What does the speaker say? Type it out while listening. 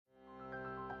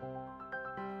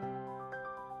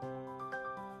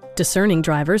Discerning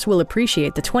drivers will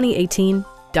appreciate the 2018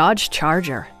 Dodge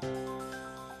Charger.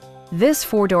 This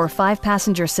four-door,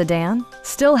 five-passenger sedan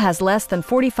still has less than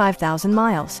 45,000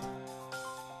 miles.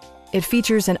 It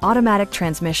features an automatic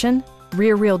transmission,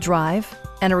 rear-wheel drive,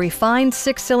 and a refined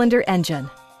six-cylinder engine.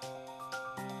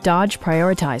 Dodge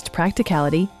prioritized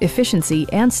practicality, efficiency,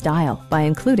 and style by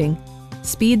including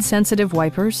speed-sensitive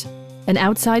wipers, an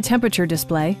outside temperature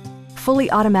display, fully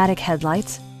automatic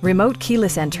headlights, remote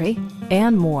keyless entry,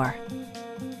 and more.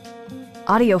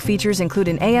 Audio features include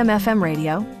an AM/FM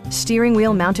radio, steering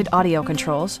wheel mounted audio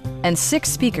controls, and 6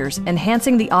 speakers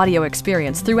enhancing the audio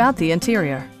experience throughout the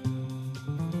interior.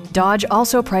 Dodge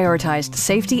also prioritized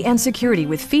safety and security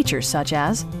with features such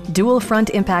as dual front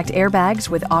impact airbags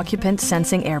with occupant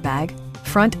sensing airbag,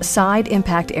 front side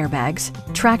impact airbags,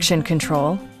 traction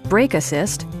control, brake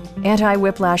assist,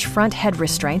 anti-whiplash front head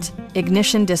restraints,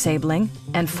 ignition disabling,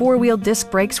 and four-wheel disc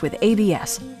brakes with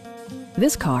ABS.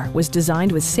 This car was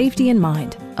designed with safety in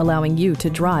mind, allowing you to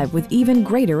drive with even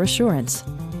greater assurance.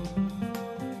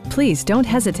 Please don't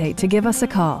hesitate to give us a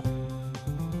call.